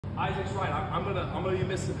Isaac's right. I'm gonna be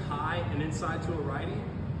missing high and inside to a righty,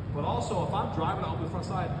 but also if I'm driving out the front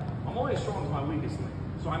side, I'm only as strong as my weakest link.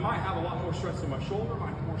 So I might have a lot more stress in my shoulder,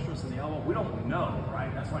 might have more stress in the elbow. We don't know,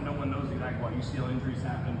 right? That's why no one knows exactly why UCL injuries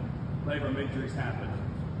happen, labrum injuries happen.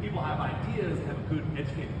 People have ideas, they have a good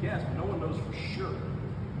educated guess, but no one knows for sure.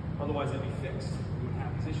 Otherwise they'd be fixed. We wouldn't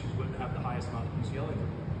have these issues, wouldn't have the highest amount of UCL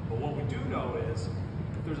injury. But what we do know is,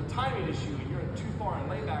 if there's a timing issue and you're too far in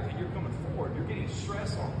layback and you're coming forward, you're getting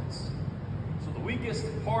stress on this. So the weakest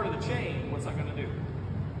part of the chain, what's that gonna do?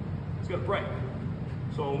 It's gonna break.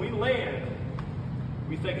 So when we land,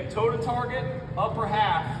 we think a toe to target, upper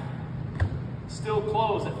half, still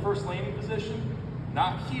closed at first landing position,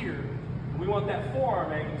 not here. We want that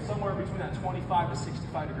forearm angle somewhere between that 25 to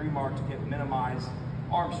 65 degree mark to get minimized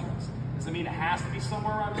arm stress. Does it mean it has to be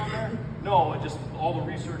somewhere around there? No, it just, all the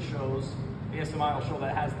research shows, the ASMI will show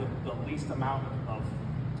that it has the least amount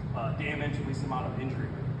of damage, the least amount of injury,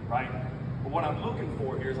 right? But what I'm looking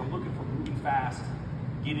for here is I'm looking for moving fast,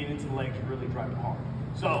 getting into the legs, really driving hard.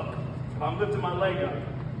 So, if I'm lifting my leg up,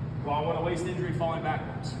 do I want to waste injury falling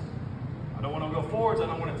backwards? I don't want to go forwards, I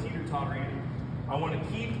don't want to teeter-totter either. I want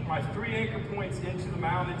to keep my 3 anchor points into the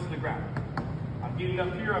mound, into the ground. I'm getting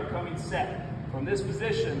up here, I'm coming set. From this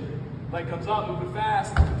position, leg comes up, moving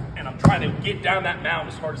fast, and I'm trying to get down that mound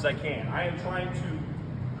as hard as I can. I am trying to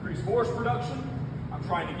increase force production. I'm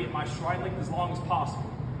trying to get my stride length as long as possible.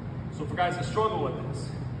 So for guys that struggle with this,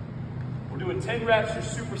 we're doing 10 reps,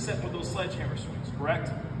 you're supersetting with those sledgehammer swings,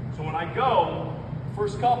 correct? So when I go,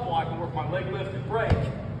 first couple, I can work my leg lift and break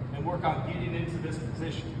and work on getting into this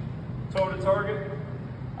position. Toe to target,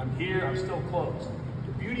 I'm here, I'm still closed.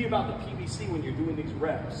 The beauty about the PVC when you're doing these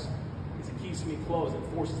reps is it keeps me closed, it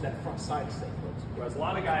forces that front side to stay closed. Whereas a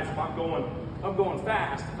lot of guys, if I'm going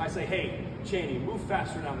fast, if I say, hey, Chaney, move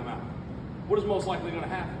faster down the mountain, what is most likely gonna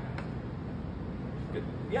happen?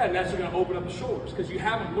 Yeah, naturally gonna open up the shoulders because you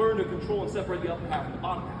haven't learned to control and separate the upper half and the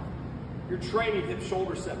bottom half. You're training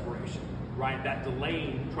hip-shoulder separation, right? That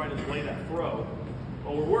delaying, trying to delay that throw.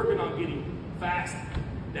 But we're working on getting fast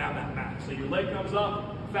down that mountain. So your leg comes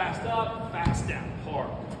up, fast down, hard.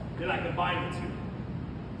 Then I combine the two.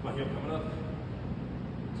 My heel coming up.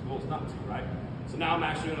 It's goal is not to, right? So now I'm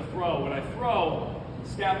actually gonna throw. When I throw,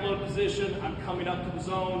 scapula position, I'm coming up to the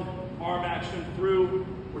zone, arm action through.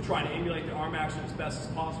 We're trying to emulate the arm action as best as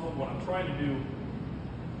possible. What I'm trying to do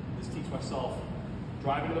is teach myself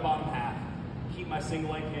driving to the bottom half, keep my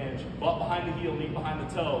single leg hinge, butt behind the heel, knee behind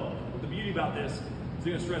the toe. But the beauty about this, is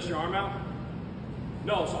it gonna stress your arm out?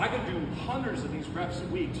 No, so I could do hundreds of these reps a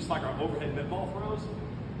week, just like our overhead mid ball throws,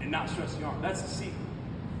 and not stress the arm. That's the secret.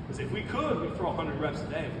 Because if we could, we'd throw 100 reps a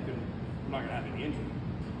day. If we couldn't, we're not gonna have any injury.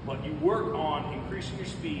 But you work on increasing your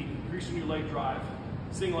speed, increasing your leg drive,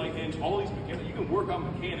 single leg hinge, all of these mechanics. You can work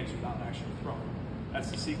on mechanics without actually throwing. That's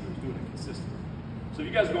the secret of doing it consistently. So if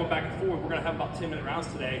you guys are going back and forth, we're gonna have about 10-minute rounds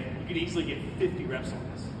today. You could easily get 50 reps on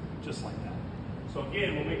this, just like that. So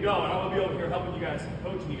again, when we go, and I'm gonna be over here helping you guys,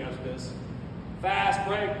 coaching you guys with this, fast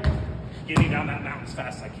break, getting down that mountain as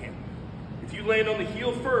fast as I can. If you land on the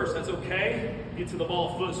heel first, that's okay. Get to the ball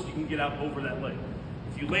of foot so you can get out over that leg.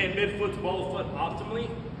 If you land mid-foot to ball of foot optimally,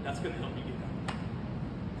 that's gonna help you get down.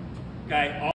 Okay.